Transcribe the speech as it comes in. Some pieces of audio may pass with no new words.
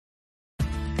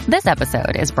This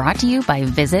episode is brought to you by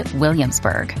Visit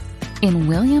Williamsburg. In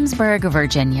Williamsburg,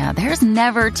 Virginia, there's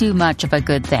never too much of a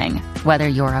good thing. Whether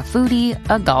you're a foodie,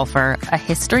 a golfer, a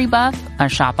history buff, a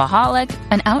shopaholic,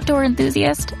 an outdoor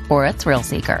enthusiast, or a thrill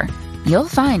seeker, you'll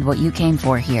find what you came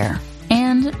for here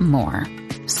and more.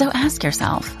 So ask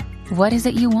yourself, what is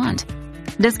it you want?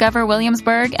 Discover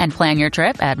Williamsburg and plan your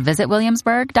trip at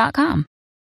visitwilliamsburg.com.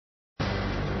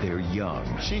 They're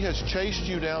young. She has chased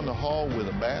you down the hall with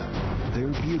a bat. They're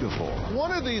beautiful.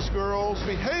 One of these girls'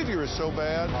 behavior is so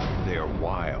bad. They're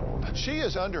wild. She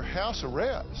is under house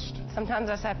arrest.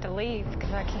 Sometimes I just have to leave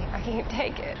because I can't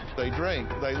take it. They drink,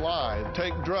 they lie,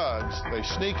 take drugs, they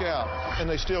sneak out, and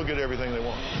they still get everything they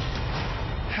want.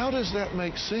 How does that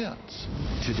make sense?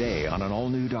 Today on an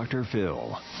all-new Dr.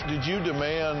 Phil. Did you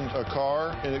demand a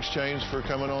car in exchange for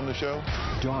coming on the show?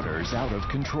 Daughters out of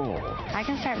control. I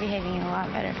can start behaving a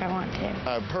lot better if I want to.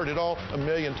 I've heard it all a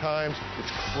million times.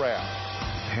 It's crap.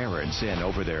 Parents in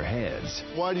over their heads.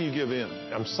 Why do you give in?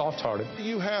 I'm soft-hearted.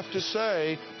 You have to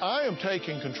say, I am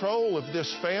taking control of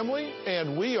this family,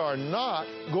 and we are not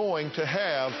going to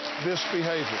have this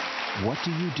behavior. What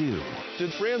do you do?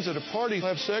 Did friends at a party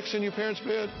have sex in your parents'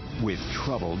 bed? With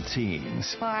troubled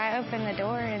teens. Well, I opened the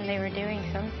door and they were doing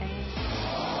something.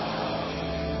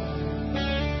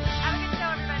 Have a good show,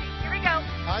 everybody. Here we go.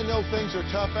 I know things are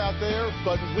tough out there,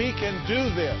 but we can do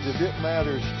this. If it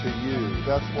matters to you,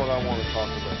 that's what I want to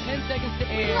talk about. 10 seconds to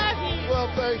air.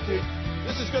 Well, thank you.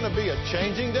 This is going to be a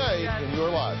changing day in your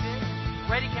life.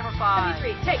 Ready, camera 5.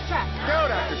 3, take track.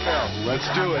 Go, Dr. Phil. Let's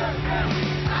do it.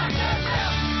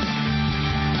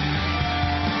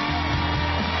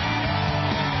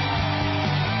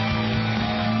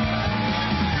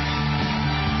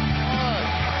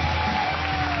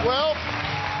 Well,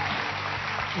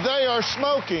 they are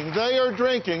smoking, they are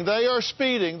drinking, they are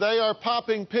speeding, they are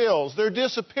popping pills, they're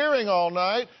disappearing all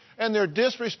night, and they're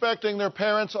disrespecting their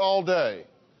parents all day.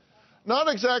 Not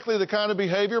exactly the kind of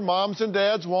behavior moms and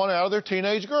dads want out of their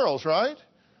teenage girls, right?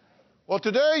 Well,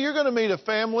 today you're going to meet a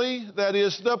family that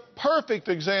is the perfect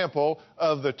example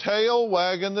of the tail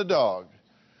wagging the dog.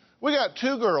 We got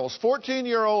two girls,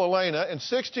 14-year-old Elena and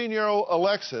 16-year-old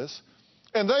Alexis,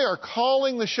 and they are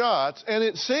calling the shots, and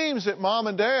it seems that mom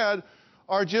and dad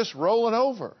are just rolling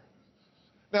over.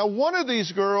 Now, one of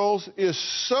these girls is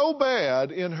so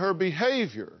bad in her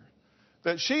behavior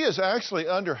that she is actually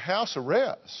under house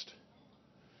arrest.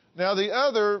 Now, the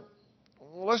other,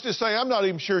 let's just say I'm not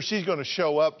even sure she's going to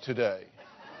show up today.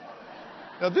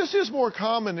 Now, this is more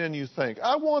common than you think.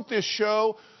 I want this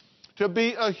show to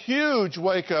be a huge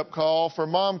wake-up call for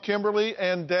Mom Kimberly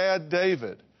and Dad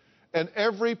David and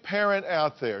every parent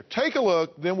out there. Take a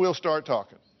look, then we'll start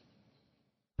talking.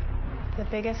 The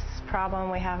biggest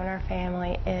problem we have in our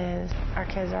family is our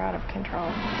kids are out of control.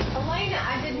 Elena,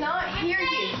 I did not hear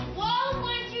you. Whoa,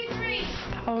 1, 2, 3.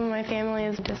 The problem in my family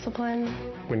is discipline.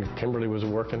 When Kimberly was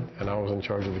working and I was in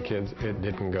charge of the kids, it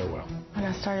didn't go well. When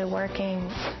I started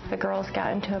working, the girls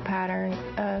got into a pattern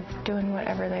of doing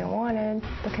whatever they wanted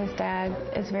because Dad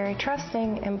is very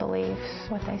trusting and believes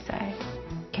what they say.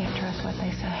 Can't trust what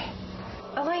they say.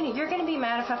 Elena, you're going to be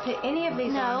mad if I put any of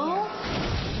these on here.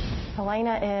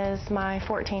 Elena is my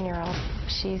 14-year-old.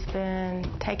 She's been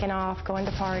taking off, going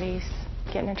to parties,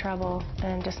 getting in trouble,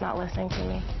 and just not listening to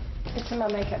me. It's in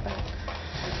my makeup bag.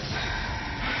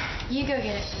 You go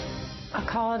get it. I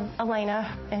called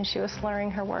Elena, and she was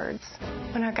slurring her words.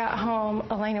 When I got home,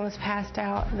 Elena was passed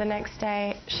out. The next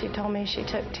day, she told me she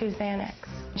took 2 Xanax.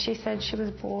 She said she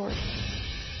was bored.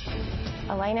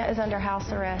 Elena is under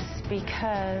house arrest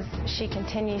because she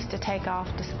continues to take off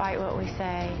despite what we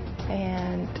say,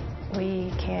 and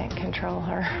we can't control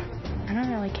her. I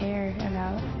don't really care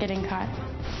about getting caught.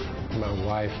 My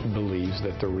wife believes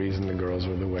that the reason the girls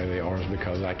are the way they are is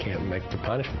because I can't make the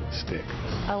punishment stick.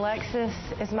 Alexis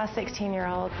is my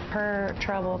 16-year-old. Her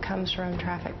trouble comes from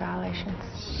traffic violations.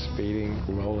 Speeding,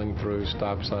 rolling through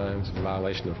stop signs,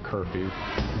 violation of curfew.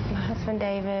 My husband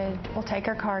David will take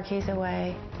her car keys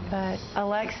away, but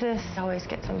Alexis always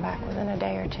gets them back within a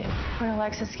day or two. When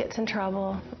Alexis gets in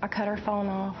trouble, I cut her phone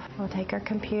off. I'll take her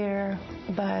computer,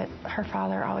 but her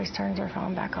father always turns her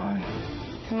phone back on.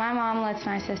 My mom lets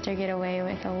my sister get away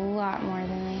with a lot more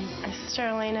than me. My sister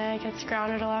Elena gets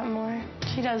grounded a lot more.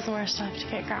 She does more stuff to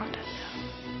get grounded.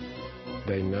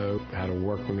 They know how to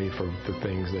work with me for the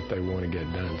things that they want to get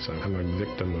done, so I'm a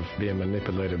victim of being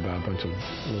manipulated by a bunch of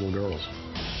little girls.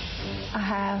 I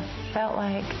have felt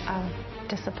like I've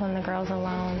disciplined the girls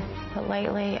alone, but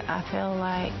lately I feel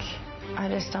like I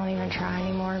just don't even try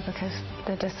anymore because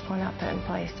the discipline I put in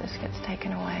place just gets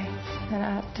taken away, and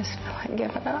I just feel like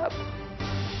giving up.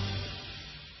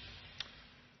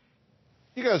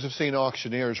 You guys have seen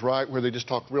auctioneers, right, where they just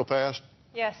talk real fast?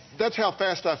 Yes. That's how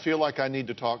fast I feel like I need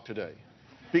to talk today.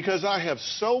 Because I have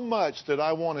so much that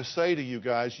I want to say to you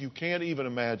guys you can't even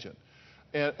imagine.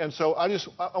 And so I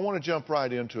want to jump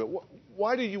right into it.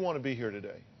 Why do you want to be here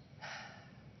today?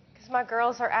 Because my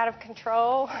girls are out of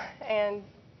control, and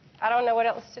I don't know what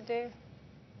else to do.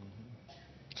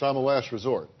 So I'm a last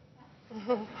resort.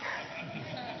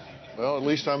 Well, at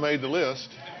least I made the list.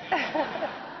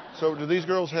 So do these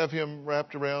girls have him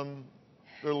wrapped around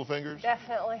their little fingers?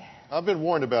 Definitely. I've been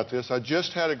warned about this. I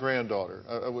just had a granddaughter.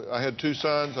 I had 2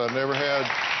 sons. I've never had...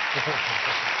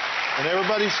 And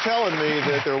everybody's telling me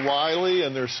that they're wily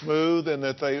and they're smooth and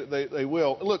that they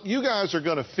will. Look, you guys are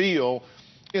going to feel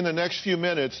in the next few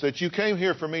minutes that you came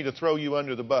here for me to throw you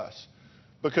under the bus.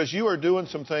 Because you are doing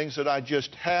some things that I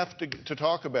just have to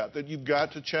talk about, that you've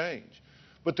got to change.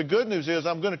 But the good news is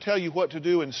I'm going to tell you what to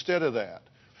do instead of that.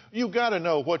 You've got to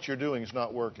know what you're doing is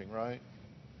not working, right?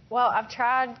 Well, I've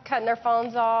tried cutting their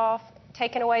phones off,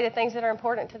 taking away the things that are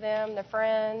important to them, their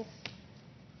friends,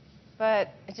 but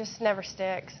it just never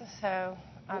sticks. So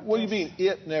what do you mean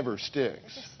it never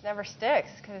sticks? It just never sticks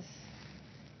because,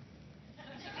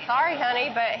 sorry,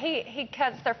 honey, but he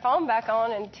cuts their phone back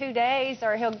on in 2 days,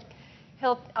 or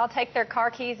I'll take their car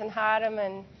keys and hide them,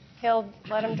 and he'll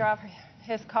let them drive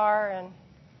his car. And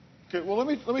okay, well,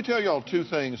 let me tell y'all 2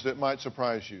 things that might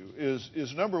surprise you.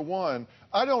 Is number one,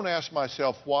 I don't ask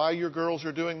myself why your girls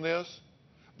are doing this.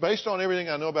 Based on everything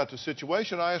I know about the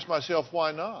situation, I ask myself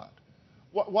why not.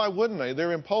 Why wouldn't they?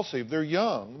 They're impulsive. They're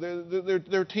young.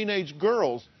 They're teenage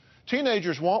girls.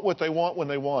 Teenagers want what they want when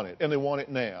they want it, and they want it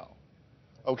now.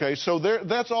 Okay, so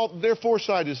that's all. Their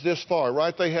foresight is this far,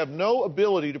 right? They have no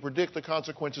ability to predict the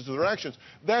consequences of their actions.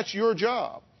 That's your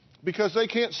job, because they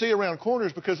can't see around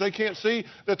corners, because they can't see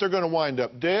that they're going to wind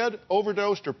up dead,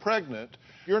 overdosed, or pregnant.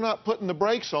 You're not putting the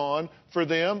brakes on for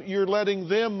them. You're letting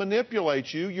them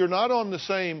manipulate you. You're not on the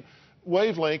same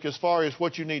wavelength as far as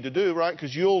what you need to do, right?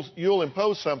 Because you'll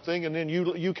impose something and then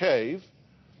you cave.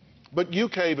 But you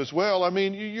cave as well. I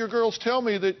mean, your girls tell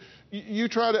me that you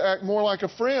try to act more like a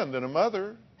friend than a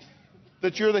mother,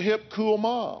 that you're the hip, cool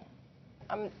mom.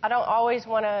 I don't always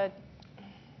want to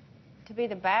be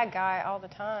the bad guy all the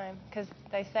time, because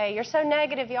they say, you're so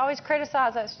negative, you always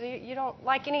criticize us, you don't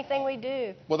like anything we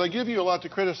do. Well, they give you a lot to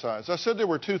criticize. I said there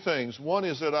were 2 things. One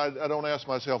is that I don't ask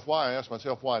myself why. I ask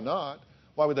myself why not.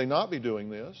 Why would they not be doing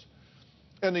this?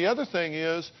 And the other thing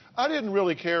is, I didn't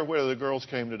really care whether the girls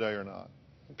came today or not.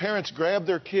 Parents grab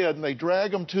their kid and they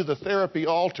drag them to the therapy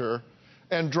altar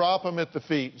and drop them at the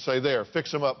feet and say, there, fix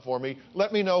them up for me.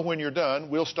 Let me know when you're done.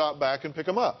 We'll stop back and pick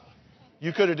them up.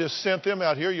 You could have just sent them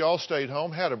out here. You all stayed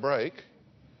home, had a break.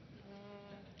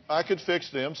 I could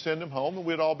fix them, send them home, and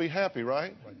we'd all be happy,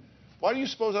 right? Why do you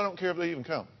suppose I don't care if they even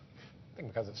come? I think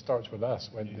because it starts with us.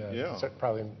 Yeah.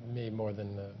 Probably me more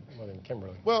than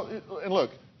Kimberly. Well, and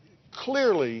look,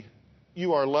 clearly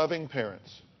you are loving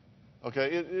parents. Okay,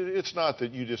 it's not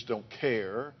that you just don't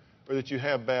care or that you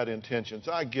have bad intentions.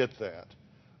 I get that.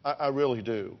 I really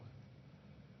do.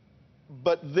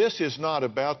 But this is not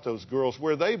about those girls.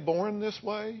 Were they born this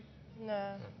way?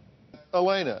 No.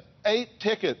 Elena, 8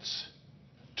 tickets.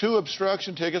 2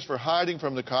 obstruction tickets for hiding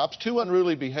from the cops, 2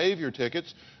 unruly behavior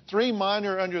tickets, 3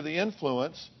 minor under the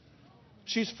influence.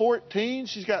 She's 14.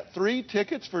 She's got 3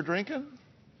 tickets for drinking.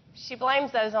 She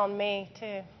blames those on me,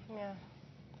 too. Yeah.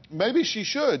 Maybe she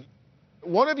should.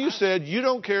 One of you said you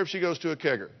don't care if she goes to a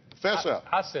kegger. Fess up.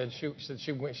 I said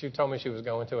she told me she was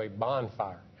going to a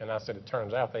bonfire, and I said it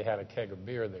turns out they had a keg of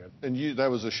beer there. And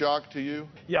that was a shock to you?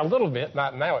 Yeah, a little bit.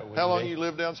 Not now it would. How long you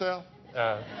lived down south?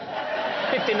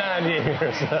 59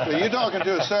 years. So you're talking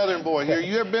to a southern boy here.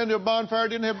 You ever been to a bonfire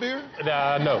didn't have beer?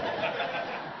 No.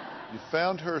 You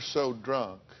found her so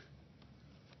drunk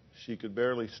she could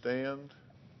barely stand?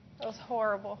 It was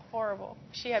horrible, horrible.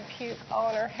 She had puke all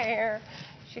in her hair.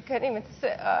 She couldn't even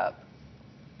sit up.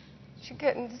 She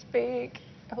couldn't speak.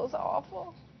 It was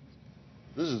awful.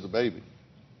 This is the baby.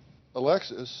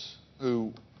 Alexis,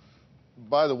 who,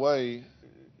 by the way,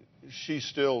 she's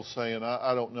still saying,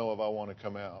 I don't know if I want to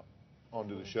come out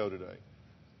onto the show today.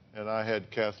 And I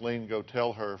had Kathleen go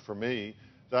tell her, for me,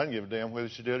 that I didn't give a damn whether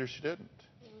she did or she didn't.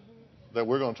 That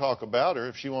we're going to talk about her.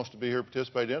 If she wants to be here,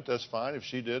 participate in it, that's fine. If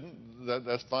she didn't,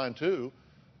 that's fine too.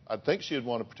 I think she'd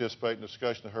want to participate in the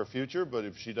discussion of her future, but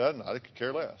if she doesn't, I could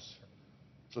care less.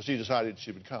 So she decided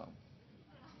she would come.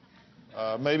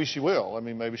 Maybe she will. I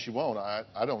mean, maybe she won't.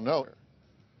 I don't know.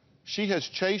 She has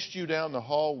chased you down the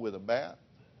hall with a bat?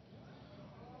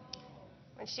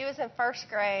 When she was in 1st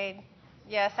grade,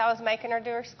 yes, I was making her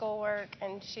do her schoolwork,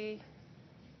 and she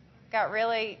got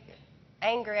really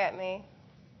angry at me.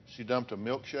 She dumped a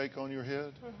milkshake on your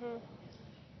head? Mm-hmm.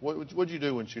 What'd you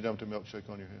do when she dumped a milkshake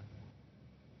on your head?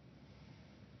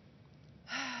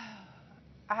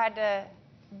 I had to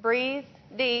breathe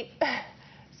deep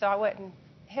so I wouldn't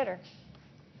hit her.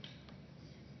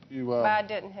 But I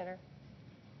didn't hit her.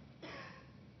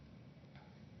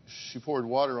 She poured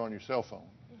water on your cell phone.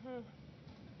 Mm-hmm.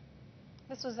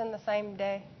 This was in the same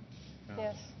day. Yeah.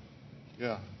 Yes.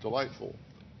 Yeah, delightful.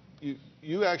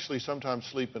 You actually sometimes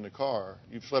sleep in the car.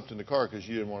 You've slept in the car because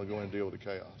you didn't want to go in and deal with the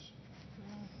chaos.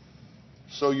 Mm-hmm.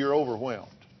 So you're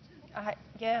overwhelmed.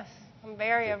 Yes, I'm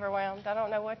very overwhelmed. I don't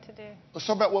know what to do. Let's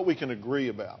talk about what we can agree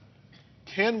about.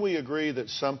 Can we agree that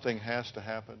something has to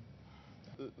happen?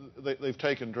 They've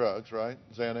taken drugs, right?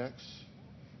 Xanax?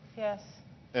 Yes.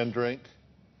 And drink?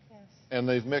 Yes. And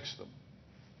they've mixed them?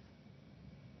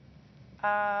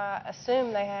 I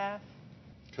assume they have.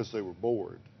 Because they were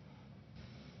bored.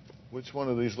 Which one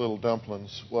of these little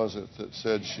dumplings was it that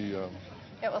said she... It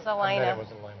was Elena. It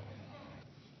was Elena.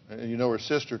 And you know, her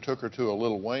sister took her to a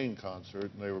Lil Wayne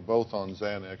concert, and they were both on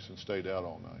Xanax and stayed out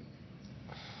all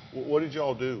night. What did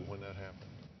y'all do when that happened?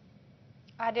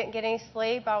 I didn't get any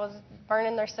sleep. I was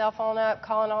burning their cell phone up,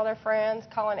 calling all their friends,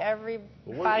 calling everybody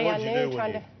I knew. What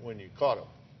did you do when you caught them?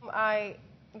 I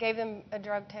gave them a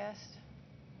drug test.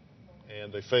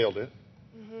 And they failed it.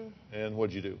 Mm-hmm. And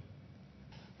what'd you do?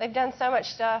 They've done so much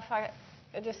stuff,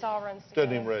 it just all runs together.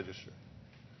 Doesn't even register.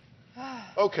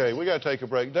 Okay, we got to take a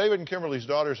break. David and Kimberly's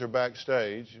daughters are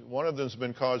backstage. One of them's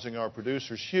been causing our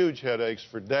producers huge headaches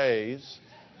for days.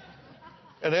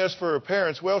 And as for her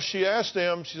parents, well, she asked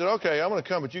them, she said, okay, I'm going to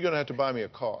come, but you're going to have to buy me a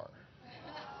car.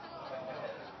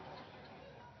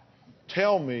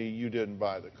 Tell me you didn't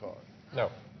buy the car.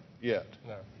 No. Yet.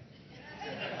 No.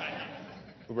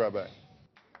 We'll be right back.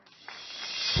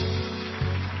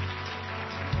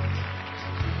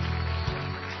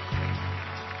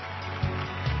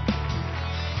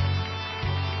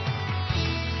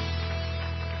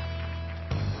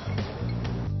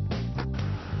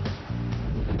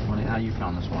 How you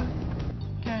feeling this morning?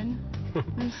 Good.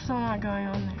 I'm still not going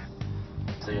on there.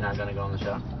 So you're not going to go on the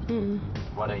show? Mm-mm.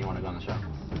 Why don't you want to go on the show?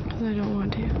 Because I don't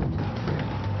want to.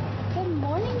 Good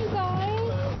morning, you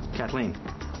guys. Kathleen,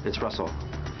 it's Russell.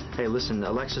 Hey, listen,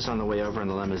 Alexis on the way over in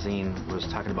the limousine was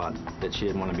talking about that she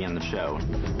didn't want to be on the show.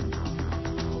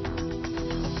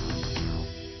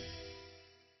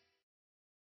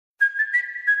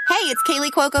 Hey, it's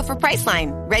Kaylee Cuoco for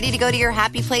Priceline. Ready to go to your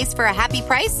happy place for a happy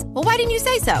price? Well, why didn't you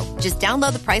say so? Just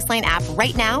download the Priceline app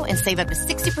right now and save up to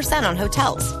 60% on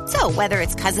hotels. So whether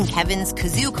it's Cousin Kevin's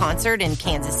Kazoo Concert in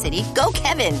Kansas City, go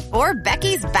Kevin, or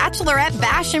Becky's Bachelorette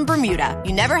Bash in Bermuda,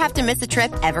 you never have to miss a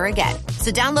trip ever again.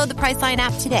 So download the Priceline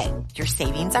app today. Your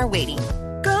savings are waiting.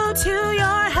 Go to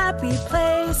your happy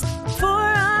place for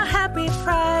a happy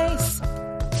price.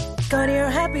 Go to your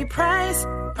happy price,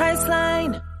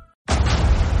 Priceline.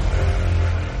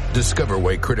 Discover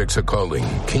why critics are calling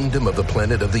Kingdom of the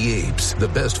Planet of the Apes the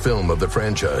best film of the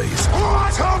franchise.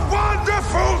 What a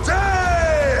wonderful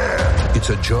day! It's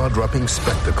a jaw-dropping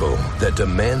spectacle that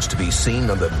demands to be seen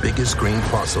on the biggest screen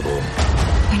possible.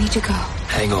 I need to go.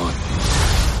 Hang on.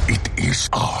 It is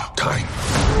our time.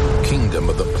 Kingdom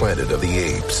of the Planet of the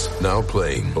Apes. Now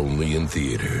playing only in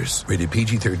theaters. Rated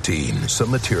PG-13.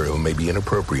 Some material may be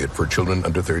inappropriate for children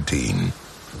under 13.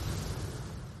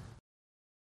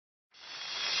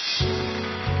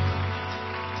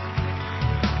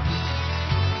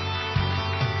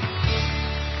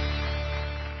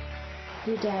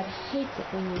 Your dad hates it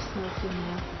when you smoke, you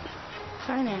know.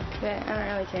 I know, but I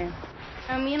don't really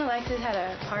care. Me and Alexis had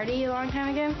a party a long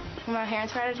time ago when my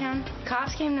parents were out of town.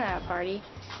 Cops came to that party.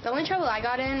 The only trouble I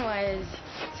got in was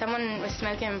someone was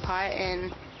smoking pot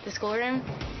in the schoolroom,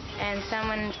 and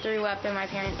someone threw up in my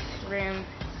parents' room,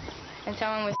 and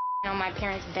someone was on my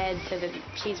parents' bed so the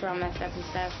sheets were all messed up and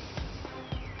stuff.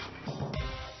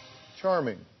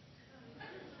 Charming.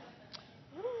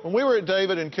 When we were at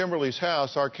David and Kimberly's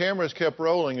house, our cameras kept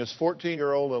rolling as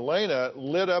 14-year-old Elena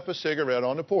lit up a cigarette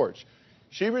on the porch.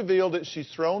 She revealed that she's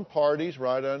thrown parties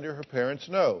right under her parents'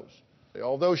 nose.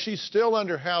 Although she's still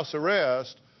under house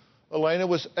arrest, Elena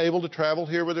was able to travel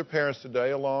here with her parents today,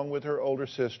 along with her older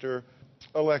sister,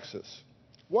 Alexis.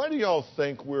 Why do y'all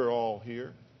think we're all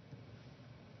here?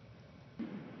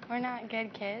 We're not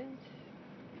good kids.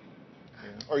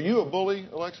 Are you a bully,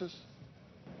 Alexis?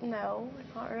 No,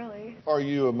 not really. Are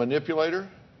you a manipulator?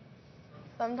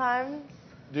 Sometimes.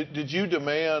 Did you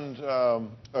demand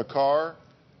a car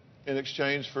in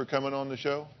exchange for coming on the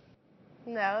show?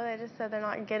 No, they just said they're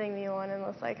not getting me one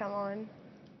unless I come on.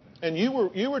 And you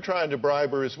were trying to bribe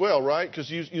her as well, right?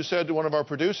 Because you said to one of our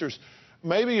producers,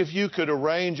 maybe if you could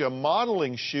arrange a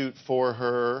modeling shoot for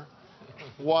her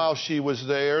while she was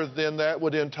there, then that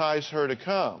would entice her to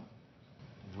come.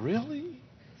 Really?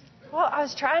 Well, I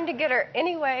was trying to get her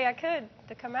any way I could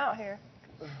to come out here.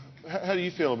 How do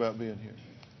you feel about being here?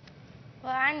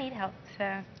 Well, I need help,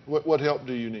 so. What help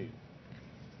do you need?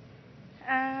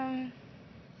 To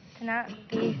not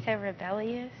be so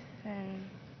rebellious and.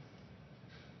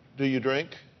 Do you drink?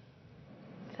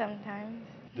 Sometimes.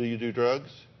 Do you do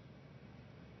drugs?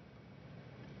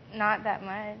 Not that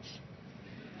much.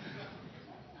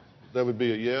 That would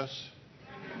be a yes?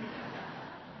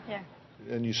 Yeah.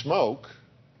 And you smoke,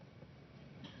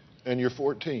 and you're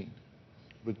 14,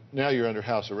 but now you're under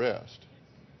house arrest,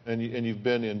 and you've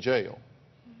been in jail.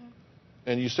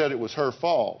 And you said it was her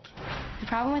fault. The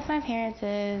problem with my parents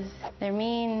is they're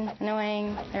mean,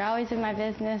 annoying, they're always in my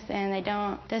business, and they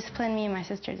don't discipline me and my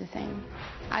sister the same.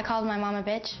 I called my mom a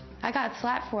bitch. I got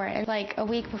slapped for it. And like a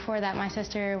week before that, my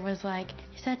sister was like,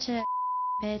 "You're such a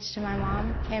bitch" to my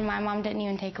mom, and my mom didn't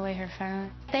even take away her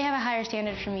phone. They have a higher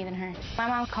standard for me than her. My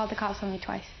mom called the cops on me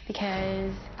twice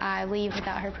because I leave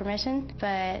without her permission,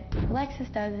 but Alexis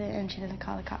does it, and she doesn't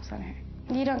call the cops on her.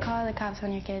 You don't call the cops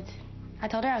on your kids. I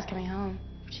told her I was coming home.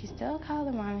 She still called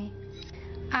her mommy.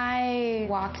 I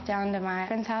walked down to my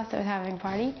friend's house that was having a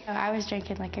party. I was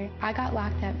drinking liquor. I got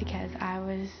locked up because I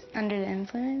was under the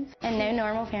influence. And no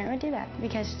normal parent would do that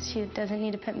because she doesn't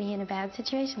need to put me in a bad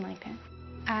situation like that.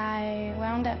 I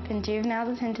wound up in juvenile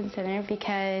detention center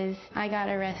because I got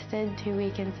arrested 2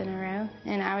 weekends in a row,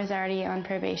 and I was already on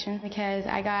probation because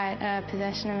I got a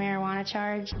possession of marijuana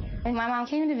charge. And my mom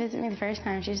came to visit me the first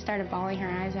time. She just started bawling her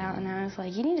eyes out, and I was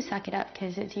like, "You need to suck it up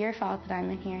because it's your fault that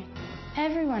I'm in here."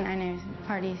 Everyone I know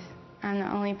parties. I'm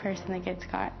the only person that gets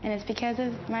caught, and it's because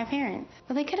of my parents.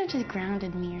 Well, they could have just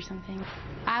grounded me or something.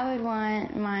 I would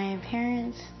want my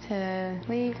parents to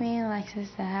leave me and Alexis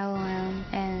the hell alone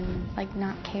and, like,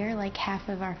 not care like half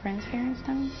of our friends' parents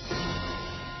don't.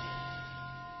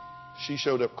 She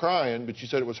showed up crying, but you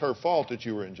said it was her fault that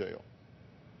you were in jail.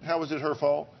 How was it her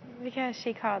fault? Because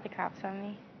she called the cops on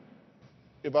me.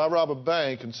 If I rob a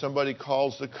bank and somebody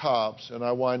calls the cops and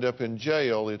I wind up in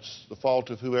jail, it's the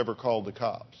fault of whoever called the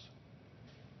cops.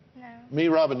 No. Me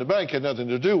robbing the bank had nothing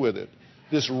to do with it.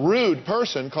 This rude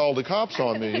person called the cops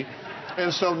on me,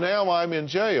 and so now I'm in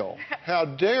jail. How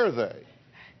dare they?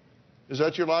 Is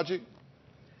that your logic?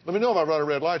 Let me know if I run a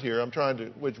red light here. I'm trying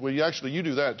to, well, you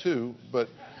do that too, but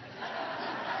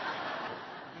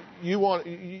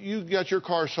you got your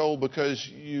car sold because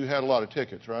you had a lot of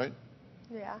tickets, right?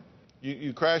 Yeah.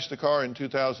 You crashed the car in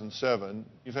 2007.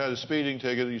 You've had a speeding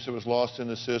ticket that you said was lost in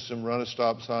the system, run a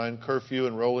stop sign, curfew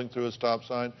and rolling through a stop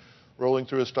sign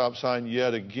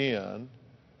yet again.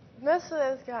 Most of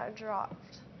those got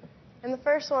dropped. And the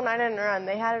first one I didn't run.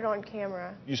 They had it on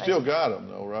camera. You still got them,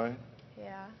 though, right?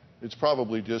 Yeah. It's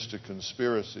probably just a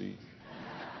conspiracy.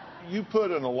 You put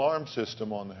an alarm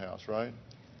system on the house, right?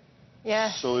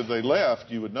 Yes. So if they left,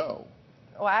 you would know.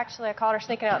 Well, actually, I caught her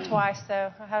sneaking out twice,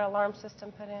 so I had an alarm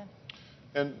system put in.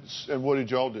 And what did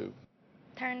y'all do?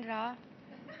 Turned it off.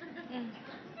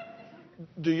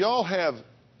 Do y'all have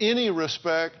any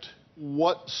respect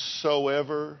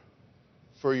whatsoever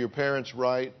for your parents'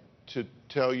 right to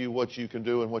tell you what you can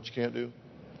do and what you can't do?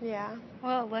 Yeah.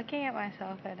 Well, looking at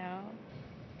myself, I don't.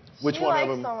 Which she one likes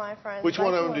of them? All my friends. Which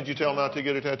one of them did you tell not to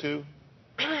get a tattoo?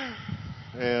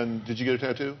 And did you get a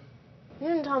tattoo? You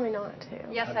didn't tell me not to.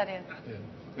 Yes, I did. Yeah.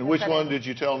 And which one did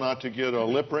you tell not to get a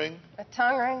lip ring? A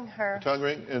tongue ring. Her. A tongue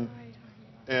ring,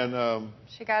 and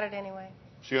she got it anyway.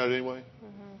 She got it anyway.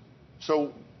 Mm-hmm.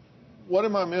 So, what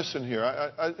am I missing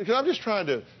here? Because I'm just trying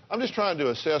to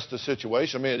assess the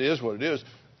situation. I mean, it is what it is.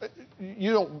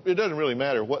 It doesn't really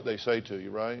matter what they say to you,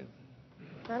 right?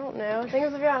 I don't know.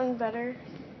 Things have gotten better.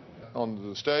 On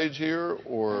the stage here,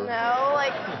 or? No,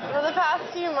 like for the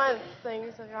past few months,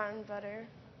 things have gotten better.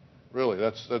 Really,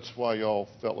 that's why y'all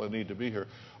felt the need to be here.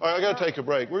 All right, I got to take a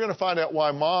break. We're going to find out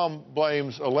why Mom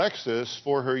blames Alexis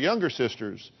for her younger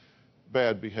sister's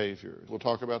bad behavior. We'll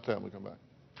talk about that when we come back.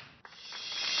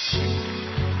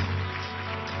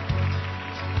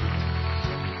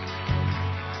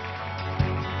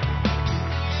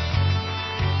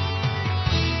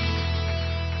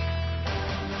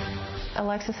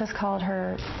 Alexis has called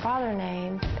her father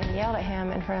names and yelled at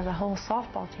him in front of the whole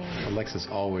softball team. Alexis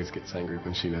always gets angry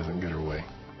when she doesn't get her way.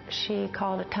 She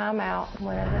called a timeout,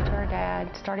 went over to her dad,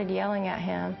 started yelling at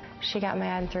him. She got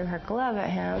mad and threw her glove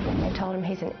at him and told him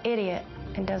he's an idiot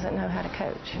and doesn't know how to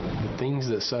coach. The things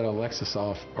that set Alexis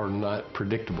off are not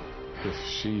predictable. If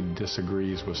she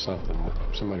disagrees with something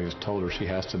that somebody has told her she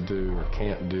has to do or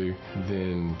can't do,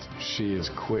 then she is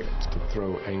quick to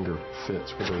throw anger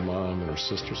fits with her mom and her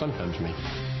sister, sometimes me.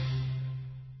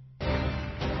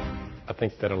 I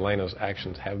think that Elena's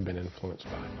actions have been influenced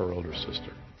by her older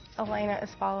sister. Elena is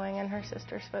following in her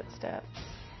sister's footsteps,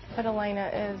 but Elena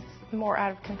is more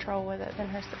out of control with it than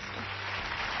her sister.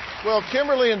 Well,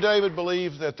 Kimberly and David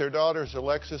believe that their daughters,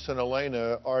 Alexis and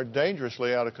Elena, are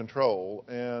dangerously out of control.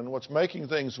 And what's making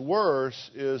things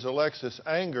worse is Alexis'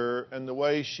 anger and the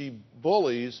way she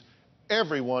bullies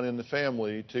everyone in the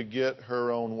family to get her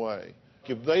own way.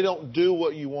 If they don't do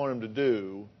what you want them to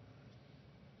do,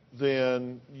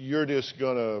 then you're just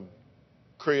going to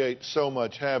create so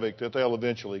much havoc that they'll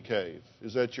eventually cave.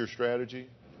 Is that your strategy?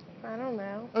 I don't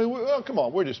know. I mean, well, come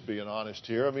on, we're just being honest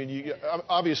here. I mean,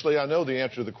 obviously I know the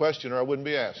answer to the question or I wouldn't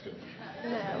be asking.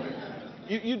 No.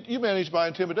 You manage by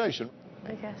intimidation.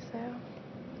 I guess so.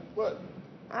 What?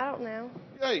 I don't know.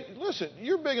 Hey, listen,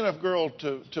 you're a big enough girl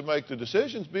to make the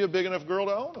decisions. Be a big enough girl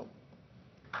to own them.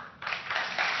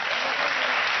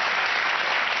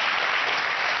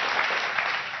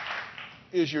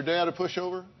 Is your dad a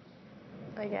pushover?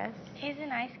 I guess. He's a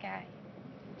nice guy.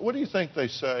 What do you think they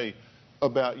say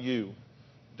about you,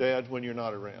 Dad, when you're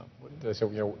not around? They say,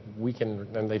 we can,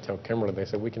 and they tell Kimberly, they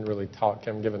say, we can really talk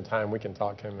him, given time, we can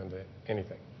talk him into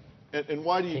anything. And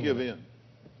why do you give in?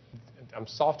 I'm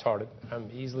soft-hearted. I'm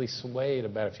easily swayed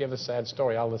about it. If you have a sad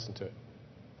story, I'll listen to it.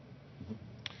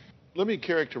 Let me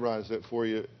characterize that for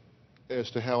you as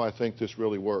to how I think this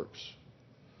really works.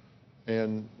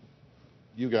 And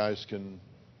you guys can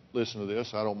listen to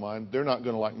this. I don't mind. They're not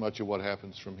going to like much of what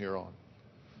happens from here on.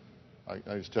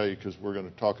 I just tell you because we're going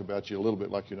to talk about you a little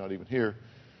bit like you're not even here.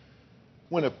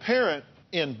 When a parent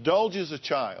indulges a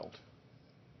child,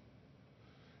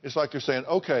 it's like they're saying,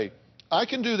 okay, I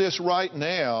can do this right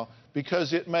now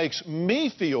because it makes me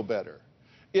feel better.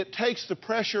 It takes the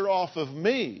pressure off of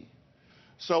me.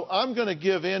 So I'm going to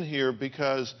give in here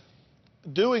because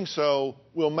doing so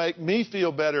will make me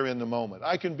feel better in the moment.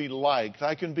 I can be liked.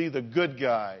 I can be the good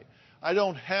guy. I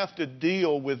don't have to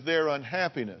deal with their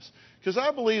unhappiness. Because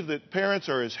I believe that parents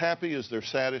are as happy as their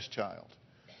saddest child.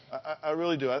 I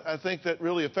really do. I think that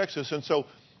really affects us. And so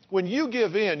when you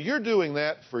give in, you're doing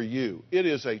that for you. It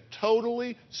is a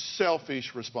totally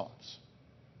selfish response.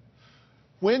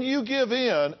 When you give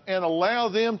in and allow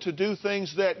them to do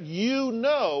things that you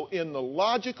know in the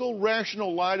logical,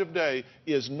 rational light of day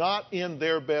is not in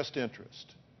their best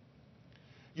interest,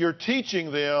 you're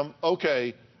teaching them,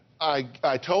 okay,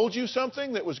 I told you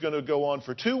something that was going to go on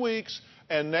for 2 weeks,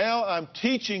 and now I'm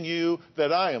teaching you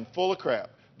that I am full of crap,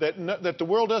 that the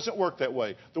world doesn't work that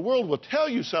way. The world will tell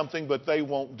you something, but they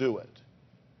won't do it.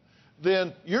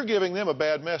 Then you're giving them a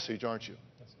bad message, aren't you?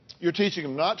 You're teaching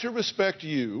them not to respect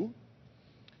you,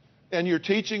 and you're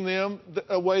teaching them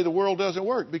a way the world doesn't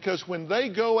work. Because when they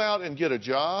go out and get a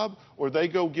job or they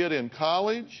go get in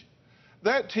college,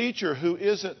 that teacher who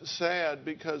isn't sad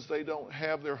because they don't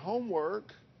have their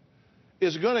homework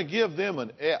is going to give them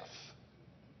an F.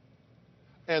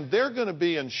 And they're going to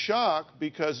be in shock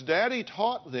because Daddy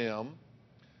taught them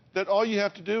that all you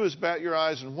have to do is bat your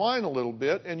eyes and whine a little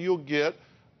bit and you'll get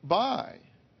by.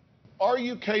 Are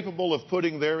you capable of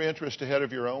putting their interest ahead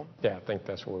of your own? Yeah, I think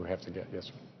that's where we have to get, yes,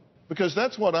 sir. Because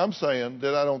that's what I'm saying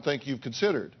that I don't think you've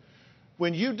considered.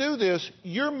 When you do this,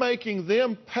 you're making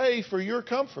them pay for your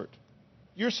comfort.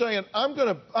 You're saying, I'm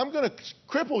going to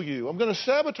cripple you. I'm going to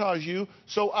sabotage you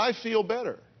so I feel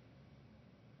better.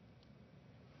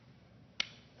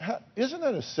 Isn't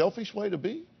that a selfish way to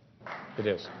be? It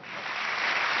is.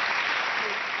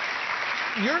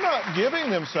 You're not giving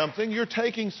them something. You're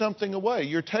taking something away.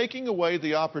 You're taking away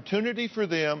the opportunity for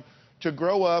them to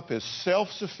grow up as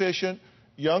self-sufficient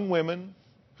young women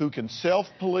who can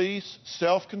self-police,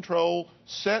 self-control,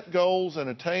 set goals and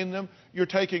attain them. You're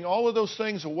taking all of those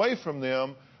things away from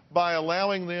them by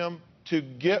allowing them to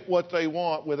get what they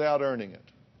want without earning it.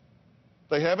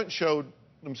 They haven't showed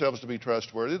themselves to be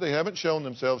trustworthy. They haven't shown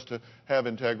themselves to have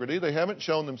integrity. They haven't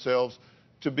shown themselves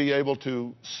to be able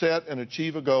to set and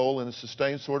achieve a goal in a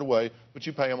sustained sort of way, but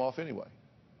you pay them off anyway.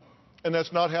 And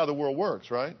that's not how the world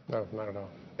works, right? No, not at all.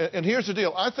 And here's the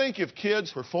deal. I think if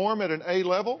kids perform at an A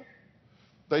level,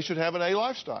 they should have an A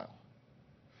lifestyle.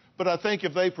 But I think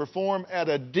if they perform at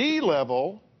a D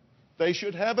level, they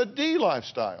should have a D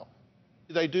lifestyle.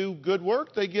 They do good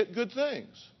work, they get good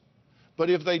things.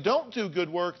 But if they don't do good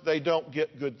work, they don't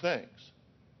get good things.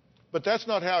 But that's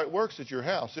not how it works at your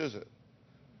house, is it?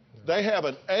 They have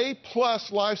an A+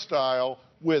 lifestyle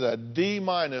with a D-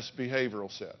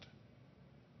 behavioral set.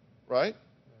 Right?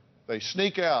 They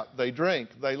sneak out, they drink,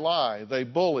 they lie, they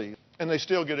bully, and they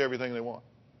still get everything they want.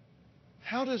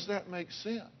 How does that make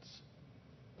sense?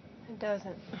 It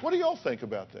doesn't. What do y'all think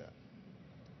about that?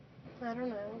 I don't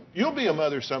know. You'll be a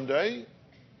mother someday,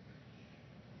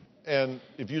 and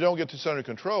if you don't get this under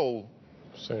control,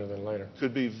 Sooner than later.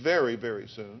 Could be very, very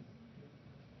soon.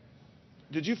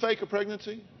 Did you fake a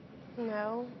pregnancy?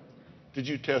 No. Did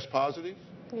you test positive?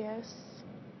 Yes.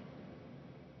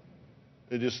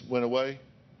 It just went away?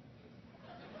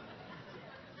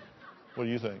 What do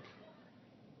you think?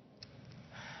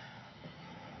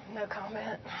 No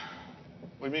comment.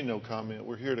 What do you mean no comment?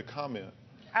 We're here to comment.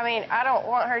 I mean, I don't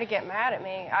want her to get mad at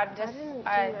me. I didn't do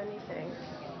anything.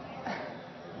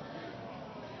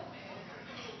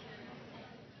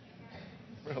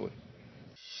 Really?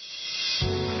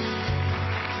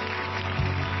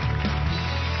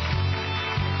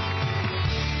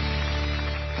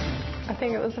 I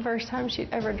think it was the first time she'd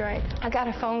ever drank. I got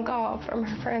a phone call from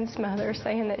her friend's mother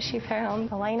saying that she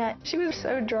found Elena. She was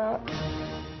so drunk.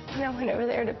 And I went over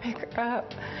there to pick her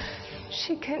up.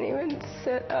 She couldn't even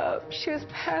sit up. She was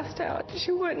passed out.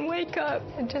 She wouldn't wake up.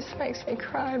 It just makes me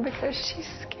cry because she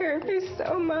scared me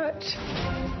so much.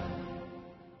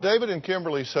 David and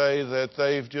Kimberly say that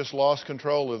they've just lost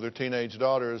control of their teenage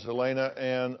daughters, Elena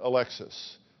and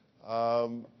Alexis.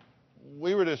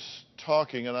 We were just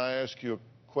talking, and I asked you a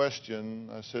question.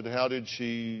 I said, how did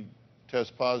she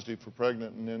test positive for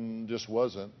pregnant and then just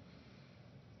wasn't?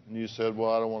 And you said,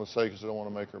 well, I don't want to say because I don't want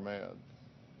to make her mad.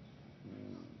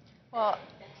 Well,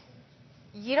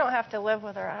 you don't have to live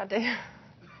with her, I do.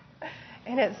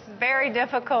 And it's very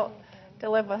difficult to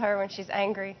live with her when she's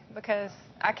angry because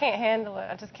I can't handle it.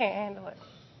 I just can't handle it.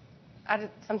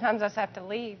 Sometimes I just have to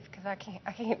leave because I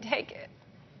can't take it.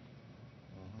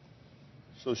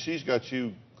 So she's got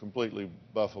you completely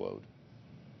buffaloed.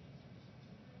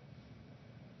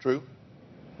 True?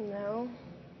 No.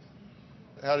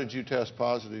 How did you test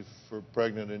positive for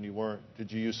pregnant and you weren't? Did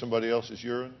you use somebody else's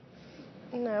urine?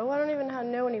 No, I don't even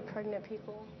know any pregnant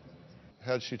people.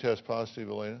 How did she test positive,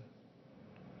 Elena?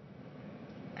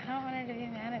 I don't want her to be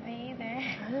mad at me either.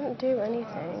 I didn't do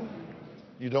anything.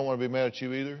 You don't want to be mad at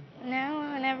you either?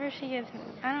 No, whenever she gets...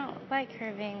 I don't like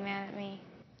her being mad at me.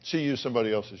 She used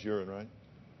somebody else's urine, right?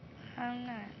 I'm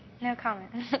not. No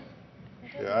comment.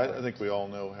 Yeah, I think we all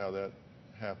know how that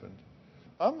happened.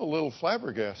 I'm a little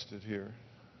flabbergasted here.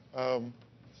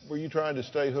 Were you trying to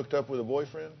stay hooked up with a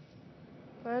boyfriend?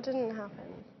 That didn't happen.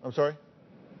 I'm sorry?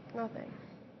 Nothing.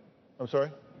 I'm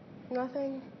sorry?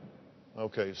 Nothing.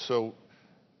 Okay, so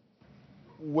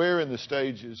where in the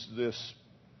stage is this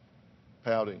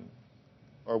pouting?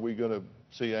 Are we going to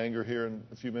see anger here in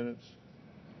a few minutes?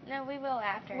 No, we will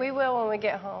after. We will when we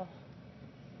get home.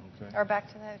 Okay. Or back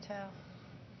to the hotel.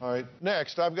 All right.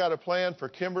 Next, I've got a plan for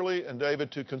Kimberly and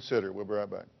David to consider. We'll be right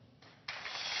back.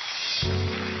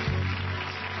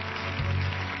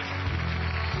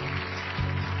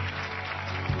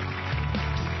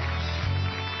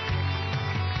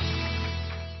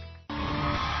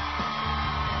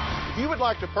 If you would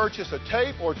like to purchase a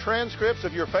tape or transcripts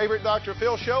of your favorite Dr.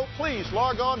 Phil show, please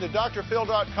log on to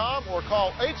drphil.com or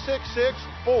call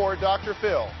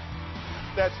 866-4-DR-PHIL.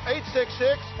 That's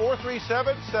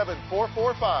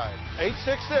 866-437-7445.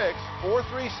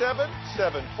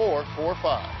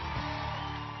 866-437-7445.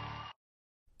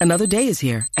 Another day is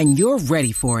here, and you're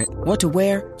ready for it. What to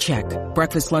wear? Check.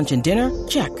 Breakfast, lunch, and dinner?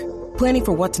 Check. Planning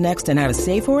for what's next and how to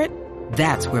save for it?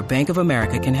 That's where Bank of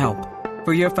America can help.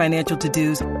 For your financial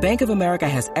to-dos, Bank of America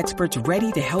has experts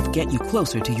ready to help get you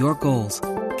closer to your goals.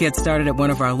 Get started at one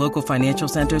of our local financial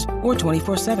centers or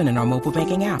 24/7 in our mobile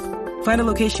banking app. Find a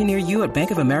location near you at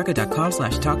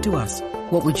bankofamerica.com/talktous.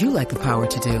 What would you like the power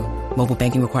to do? Mobile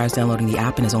banking requires downloading the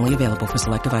app and is only available for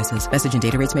select devices. Message and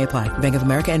data rates may apply. Bank of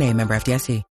America N.A., member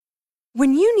FDIC.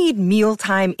 When you need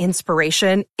mealtime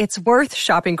inspiration, it's worth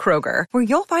shopping Kroger, where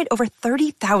you'll find over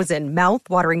 30,000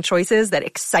 mouth-watering choices that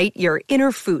excite your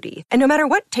inner foodie. And no matter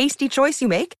what tasty choice you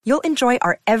make, you'll enjoy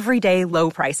our everyday low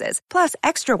prices, plus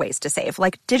extra ways to save,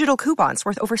 like digital coupons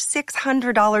worth over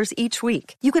 $600 each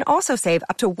week. You can also save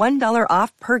up to $1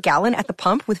 off per gallon at the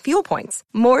pump with fuel points.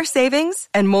 More savings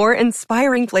and more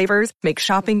inspiring flavors make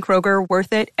shopping Kroger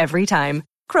worth it every time.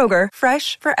 Kroger,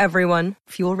 fresh for everyone.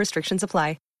 Fuel restrictions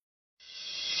apply.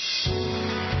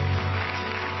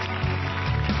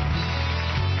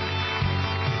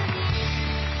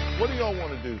 What do y'all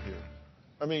want to do here?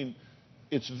 I mean,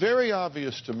 it's very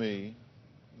obvious to me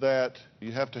that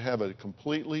you have to have a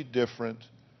completely different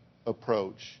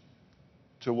approach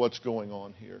to what's going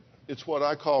on here. It's what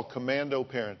I call commando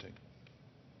parenting.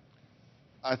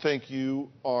 I think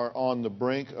you are on the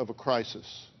brink of a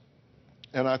crisis.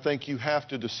 And I think you have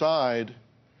to decide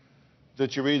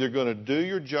that you're either going to do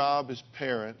your job as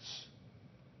parents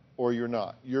or you're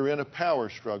not. You're in a power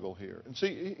struggle here. And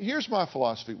see, here's my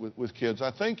philosophy with kids. I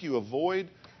think you avoid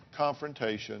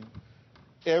confrontation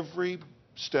every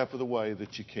step of the way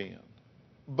that you can.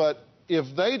 But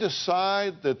if they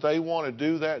decide that they want to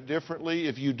do that differently,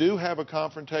 if you do have a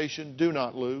confrontation, do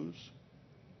not lose.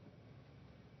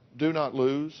 Do not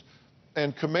lose.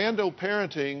 And commando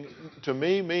parenting, to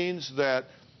me, means that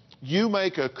you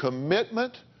make a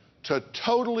commitment to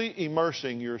totally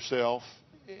immersing yourself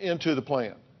into the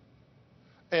plan.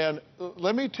 And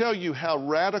let me tell you how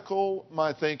radical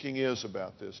my thinking is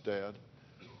about this, Dad.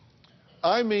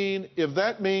 I mean, if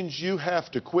that means you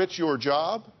have to quit your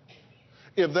job,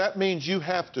 if that means you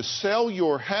have to sell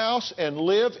your house and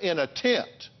live in a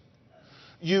tent,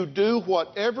 you do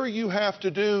whatever you have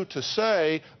to do to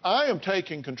say, I am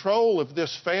taking control of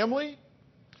this family,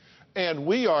 and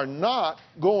we are not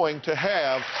going to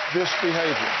have this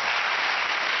behavior.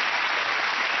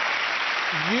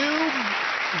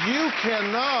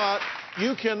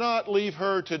 You cannot leave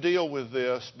her to deal with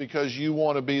this because you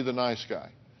want to be the nice guy.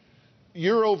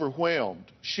 You're overwhelmed.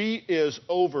 She is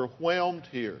overwhelmed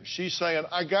here. She's saying,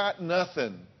 I got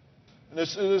nothing. And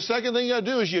the second thing you got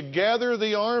to do is you gather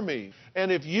the army.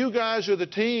 And if you guys are the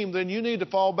team, then you need to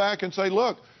fall back and say,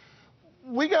 look,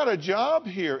 we got a job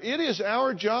here. It is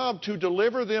our job to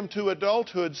deliver them to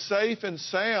adulthood safe and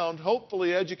sound,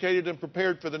 hopefully educated and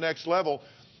prepared for the next level.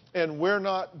 And we're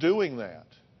not doing that.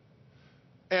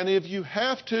 And if you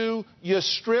have to, you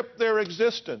strip their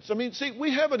existence. I mean, see,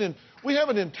 we have an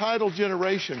entitled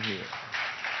generation here.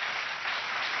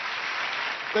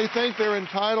 They think they're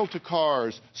entitled to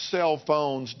cars, cell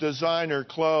phones, designer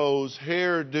clothes,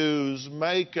 hairdos,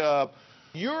 makeup.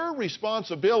 Your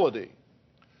responsibility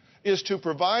is to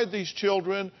provide these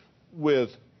children with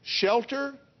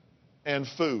shelter and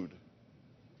food.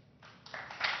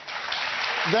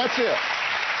 That's it.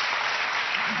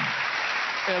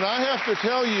 And I have to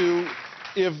tell you,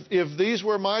 if these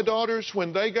were my daughters,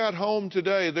 when they got home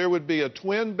today, there would be a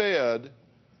twin bed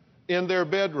in their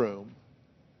bedroom.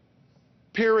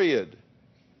 Period.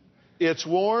 It's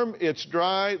warm, it's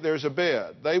dry, there's a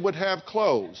bed. They would have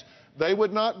clothes. They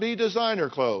would not be designer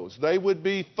clothes. They would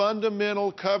be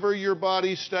fundamental, cover your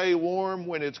body, stay warm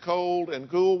when it's cold and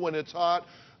cool when it's hot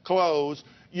clothes.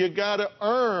 You got to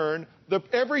earn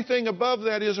everything above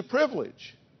that is a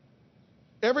privilege.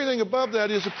 Everything above that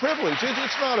is a privilege.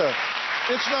 It's not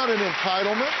an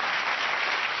entitlement.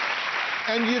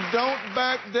 And you don't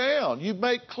back down. You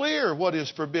make clear what is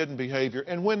forbidden behavior.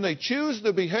 And when they choose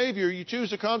the behavior, you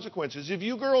choose the consequences. If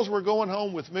you girls were going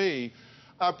home with me,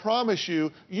 I promise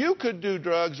you, you could do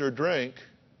drugs or drink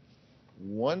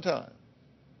one time.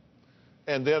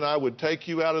 And then I would take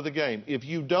you out of the game. If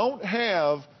you don't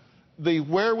have the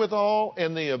wherewithal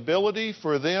and the ability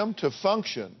for them to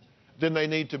function, then they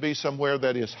need to be somewhere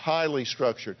that is highly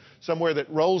structured, somewhere that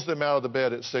rolls them out of the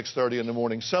bed at 6:30 in the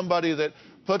morning, somebody that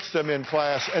puts them in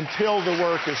class until the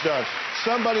work is done,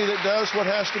 somebody that does what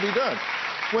has to be done.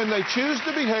 When they choose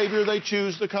the behavior, they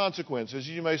choose the consequences.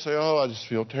 You may say, oh, I just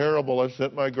feel terrible. I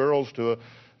sent my girls to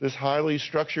this highly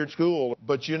structured school.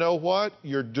 But you know what?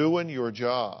 You're doing your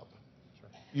job.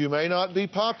 You may not be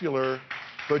popular,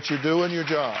 but you're doing your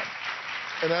job.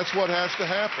 And that's what has to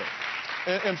happen.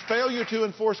 And failure to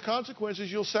enforce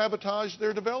consequences, you'll sabotage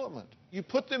their development. You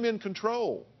put them in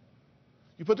control.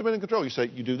 You put them in control. You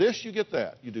say, you do this, you get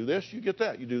that. You do this, you get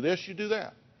that. You do this, you do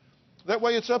that. That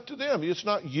way it's up to them. It's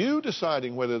not you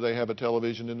deciding whether they have a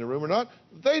television in the room or not.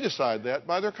 They decide that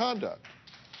by their conduct.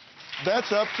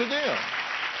 That's up to them.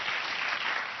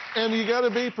 And you got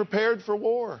to be prepared for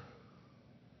war.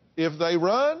 If they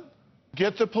run,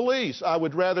 get the police. I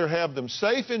would rather have them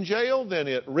safe in jail than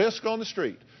at risk on the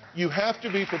street. You have to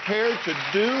be prepared to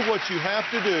do what you have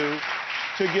to do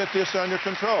to get this under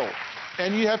control.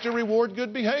 And you have to reward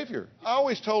good behavior. I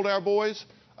always told our boys,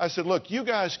 I said, look, you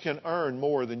guys can earn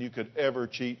more than you could ever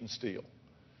cheat and steal.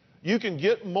 You can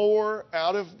get more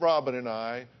out of Robin and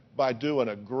I by doing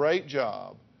a great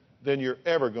job than you're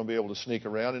ever going to be able to sneak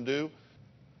around and do.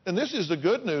 And this is the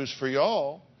good news for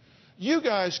y'all. You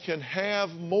guys can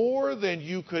have more than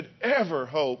you could ever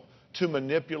hope to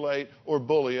manipulate or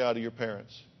bully out of your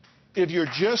parents. If you're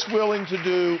just willing to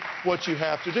do what you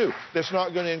have to do. That's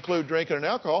not going to include drinking and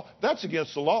alcohol. That's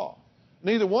against the law.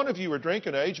 Neither one of you are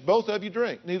drinking age. Both of you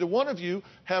drink. Neither one of you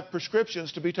have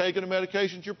prescriptions to be taking the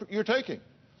medications you're taking.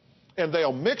 And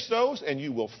they'll mix those, and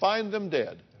you will find them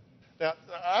dead. Now,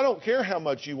 I don't care how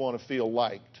much you want to feel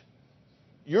liked.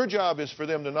 Your job is for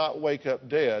them to not wake up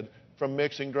dead from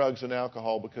mixing drugs and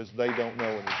alcohol because they don't know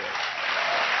any better.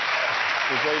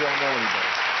 Because they don't know any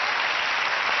better.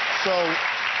 So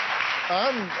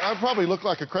I probably look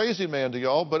like a crazy man to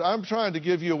y'all, but I'm trying to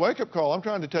give you a wake-up call. I'm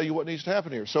trying to tell you what needs to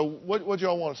happen here. So what do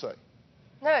y'all want to say?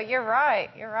 No, you're right.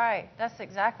 You're right. That's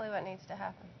exactly what needs to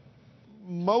happen.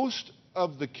 Most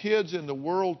of the kids in the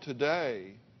world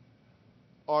today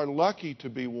are lucky to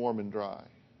be warm and dry.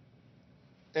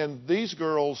 And these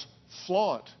girls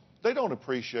flaunt. They don't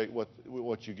appreciate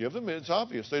what you give them. It's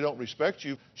obvious. They don't respect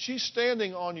you. She's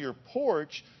standing on your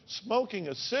porch, smoking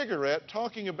a cigarette,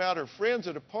 talking about her friends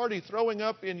at a party, throwing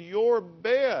up in your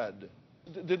bed.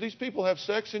 Did these people have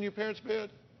sex in your parents'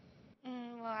 bed?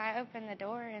 Well, I opened the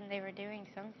door and they were doing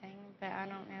something, but I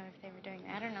don't know if they were doing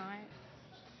that or not.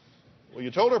 Well, you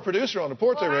told our producer on the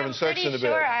porch they were having sex in the bed.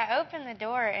 I'm pretty sure I opened the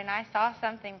door and I saw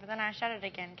something, but then I shut it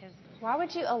again because... Why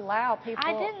would you allow people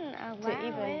I didn't allow to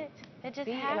even it. It just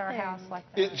be happened. in our house like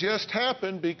that? It just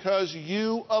happened because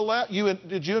you allowed...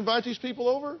 Did you invite these people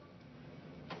over?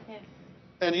 Yes.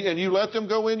 And you let them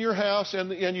go in your house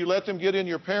and you let them get in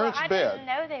your parents' bed? I didn't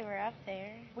know they were up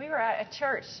there. We were at a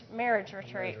church marriage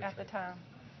retreat at the time.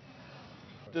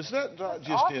 Does that not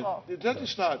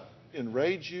just not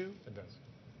enrage you? It does.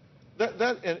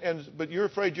 But you're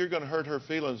afraid you're going to hurt her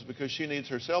feelings because she needs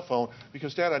her cell phone.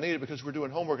 Because, Dad, I need it because we're doing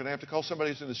homework and I have to call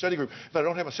somebody who's in the study group. If I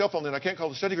don't have my cell phone, then I can't call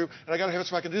the study group, and I got to have it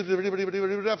so I can do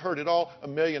it. I've heard it all a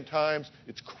million times.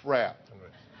 It's crap. It's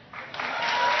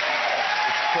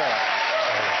crap.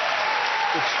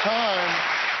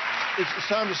 It's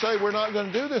time to say we're not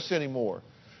going to do this anymore.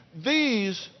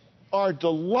 These are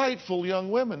delightful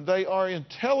young women. They are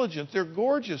intelligent. They're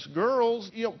gorgeous girls.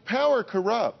 You know, power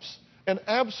corrupts. And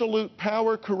absolute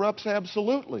power corrupts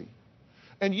absolutely.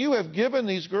 And you have given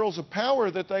these girls a power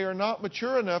that they are not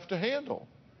mature enough to handle.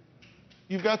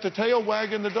 You've got the tail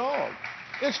wagging the dog.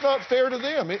 It's not fair to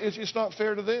them. It's just not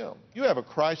fair to them. You have a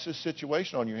crisis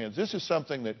situation on your hands. This is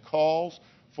something that calls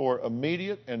for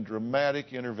immediate and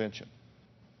dramatic intervention.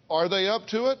 Are they up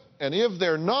to it? And if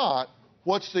they're not,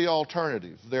 what's the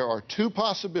alternative? There are two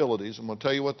possibilities. I'm going to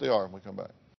tell you what they are when we come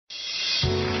back.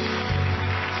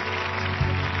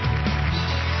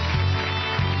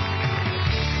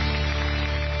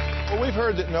 Well, we've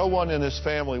heard that no one in this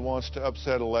family wants to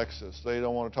upset Alexis. They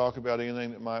don't want to talk about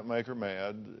anything that might make her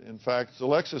mad. In fact,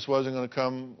 Alexis wasn't going to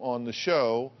come on the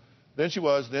show. Then she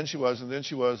was, then she was, and then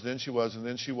she was, then she was, and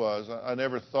then she was. I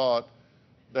never thought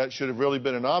that should have really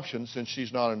been an option since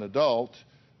she's not an adult.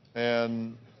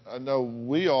 And I know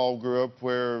we all grew up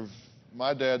where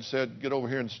my dad said, get over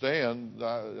here and stand.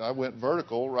 I went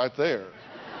vertical right there.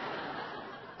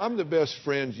 I'm the best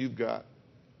friend you've got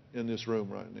in this room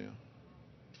right now.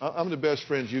 I'm the best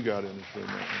friend you got in this room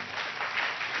right now.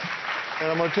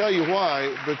 And I'm going to tell you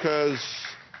why, because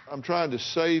I'm trying to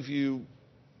save you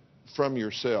from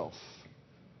yourself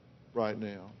right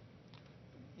now.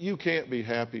 You can't be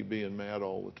happy being mad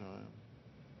all the time.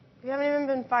 We haven't even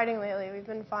been fighting lately. We've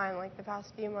been fine like the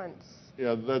past few months.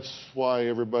 Yeah, that's why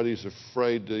everybody's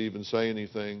afraid to even say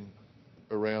anything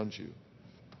around you.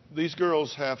 These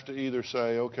girls have to either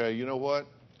say, okay, you know what?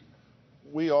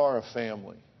 We are a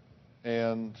family.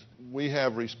 And we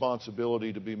have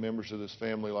responsibility to be members of this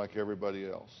family like everybody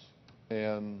else.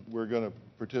 And we're going to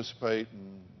participate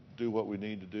and do what we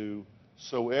need to do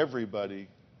so everybody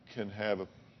can have a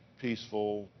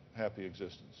peaceful, happy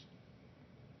existence.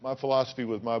 My philosophy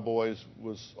with my boys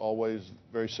was always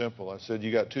very simple. I said,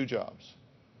 you got two jobs.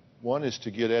 One is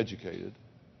to get educated,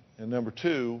 and number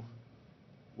two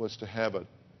was to have a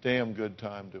damn good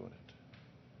time doing it.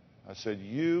 I said,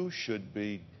 you should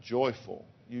be joyful.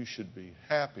 You should be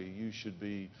happy. You should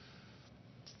be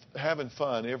having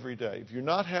fun every day. If you're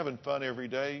not having fun every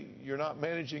day, you're not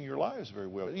managing your lives very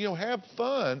well. You know, have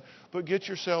fun, but get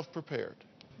yourself prepared.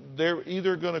 They're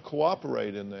either going to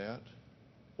cooperate in that,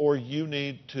 or you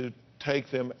need to take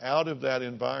them out of that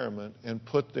environment and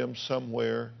put them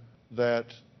somewhere that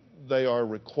they are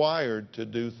required to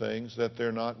do things that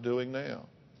they're not doing now.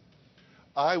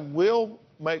 I will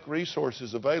make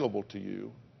resources available to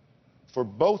you for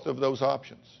both of those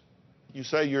options. You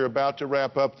say you're about to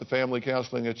wrap up the family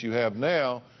counseling that you have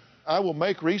now. I will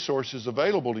make resources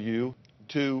available to you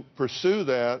to pursue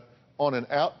that on an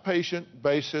outpatient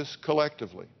basis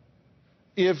collectively,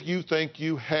 if you think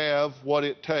you have what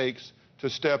it takes to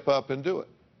step up and do it.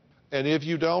 And if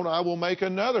you don't, I will make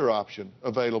another option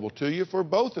available to you for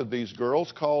both of these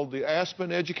girls called the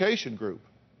Aspen Education Group,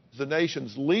 the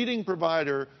nation's leading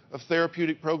provider of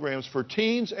therapeutic programs for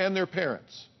teens and their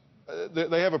parents.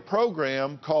 They have a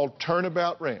program called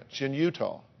Turnabout Ranch in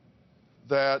Utah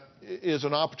that is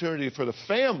an opportunity for the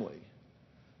family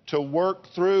to work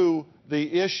through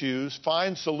the issues,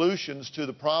 find solutions to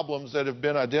the problems that have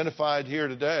been identified here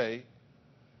today,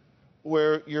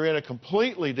 where you're in a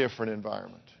completely different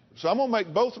environment. So I'm going to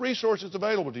make both resources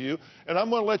available to you, and I'm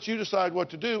going to let you decide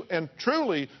what to do. And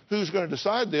truly, who's going to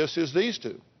decide this is these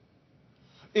two.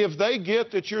 If they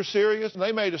get that you're serious, and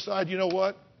they may decide, you know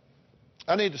what?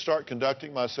 I need to start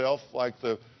conducting myself like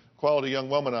the quality young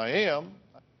woman I am.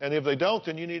 And if they don't,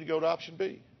 then you need to go to option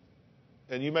B.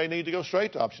 And you may need to go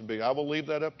straight to option B. I will leave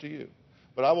that up to you.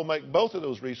 But I will make both of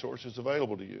those resources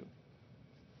available to you.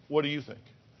 What do you think?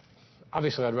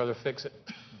 Obviously, I'd rather fix it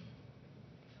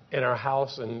in our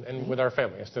house and with our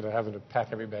family instead of having to pack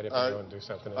every bed if we go and do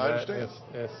something. And I understand.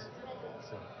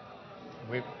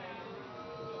 We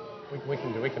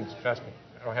can trust me.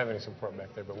 I don't have any support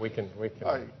back there, but we can.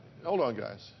 All right, hold on,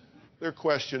 guys. They're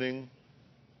questioning,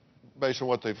 based on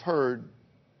what they've heard,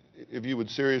 if you would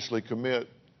seriously commit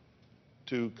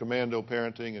to commando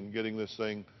parenting and getting this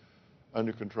thing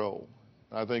under control.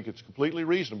 I think it's completely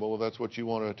reasonable if that's what you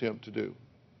want to attempt to do.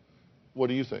 What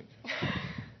do you think?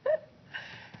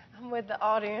 I'm with the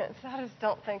audience. I just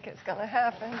don't think it's going to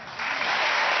happen.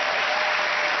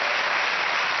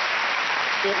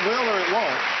 It will or it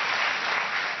won't.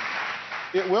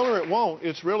 It will or it won't.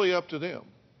 It's really up to them.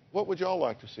 What would y'all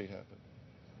like to see happen?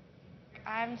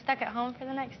 I'm stuck at home for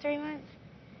the next 3 months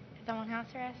because I'm on house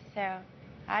arrest, so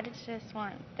I just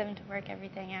want them to work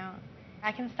everything out.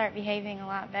 I can start behaving a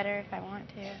lot better if I want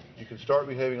to. You can start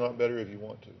behaving a lot better if you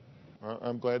want to.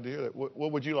 I'm glad to hear that.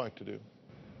 What would you like to do?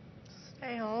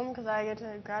 Stay home because I get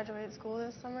to graduate school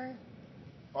this summer.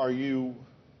 Are you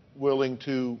willing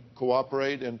to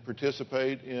cooperate and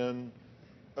participate in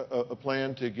a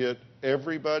plan to get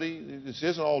everybody? This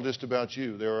isn't all just about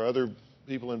you. There are other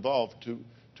people involved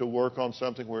to work on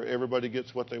something where everybody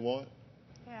gets what they want.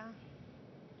 Yeah.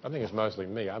 I think it's mostly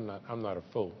me. I'm not a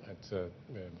fool.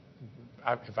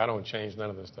 If I don't change,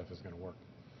 none of this stuff is going to work.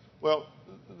 Well,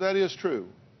 that is true.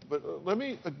 But let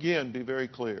me again be very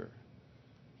clear.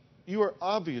 You are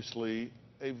obviously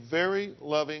a very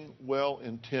loving,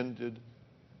 well-intended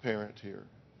parent here.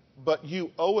 But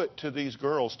you owe it to these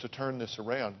girls to turn this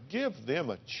around. Give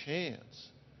them a chance.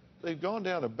 They've gone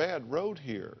down a bad road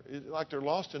here. It's like they're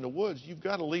lost in the woods. You've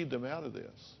got to lead them out of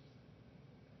this.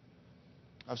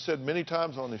 I've said many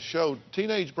times on this show,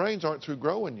 teenage brains aren't through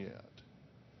growing yet.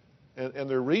 And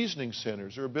their reasoning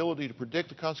centers, their ability to predict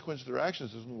the consequences of their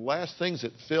actions, is one of the last things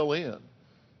that fill in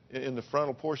the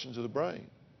frontal portions of the brain.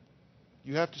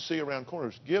 You have to see around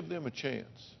corners. Give them a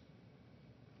chance.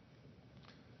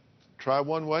 Try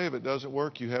one way. If it doesn't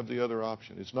work, you have the other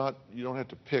option. It's not, you don't have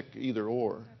to pick either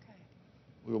or. Okay.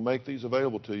 We'll make these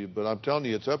available to you, but I'm telling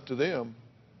you, it's up to them.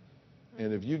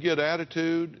 And if you get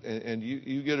attitude and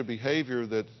you get a behavior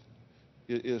that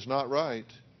is not right,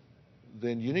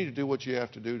 then you need to do what you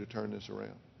have to do to turn this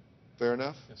around. Fair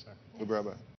enough? Yes, sir. We'll be right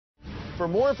back. For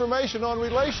more information on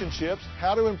relationships,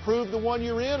 how to improve the one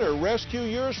you're in, or rescue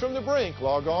yours from the brink,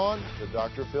 log on to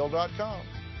drphil.com.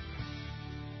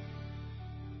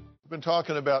 We've been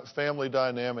talking about family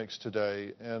dynamics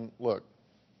today, and look,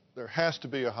 there has to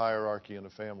be a hierarchy in a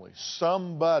family.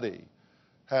 Somebody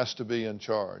has to be in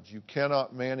charge. You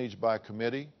cannot manage by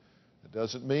committee. It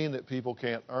doesn't mean that people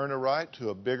can't earn a right to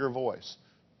a bigger voice,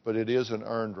 but it is an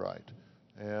earned right.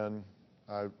 And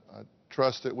I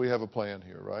trust that we have a plan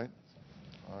here, right?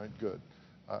 All right, good.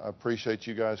 I appreciate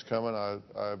you guys coming. Are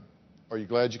you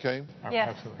glad you came?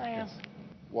 Yes, Absolutely. I am. Yes.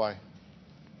 Why?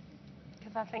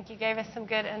 Because I think you gave us some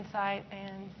good insight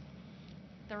and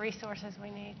the resources we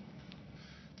need.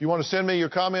 If you want to send me your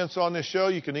comments on this show,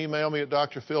 you can email me at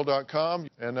drphil.com,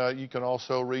 and you can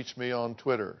also reach me on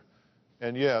Twitter.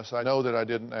 And yes, I know that I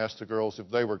didn't ask the girls if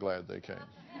they were glad they came.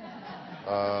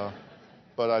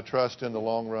 But I trust in the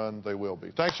long run they will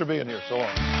be. Thanks for being here. So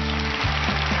long.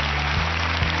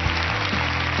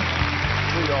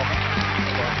 See y'all.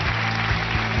 Bye-bye.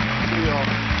 See y'all.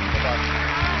 Bye-bye.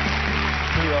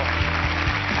 See y'all.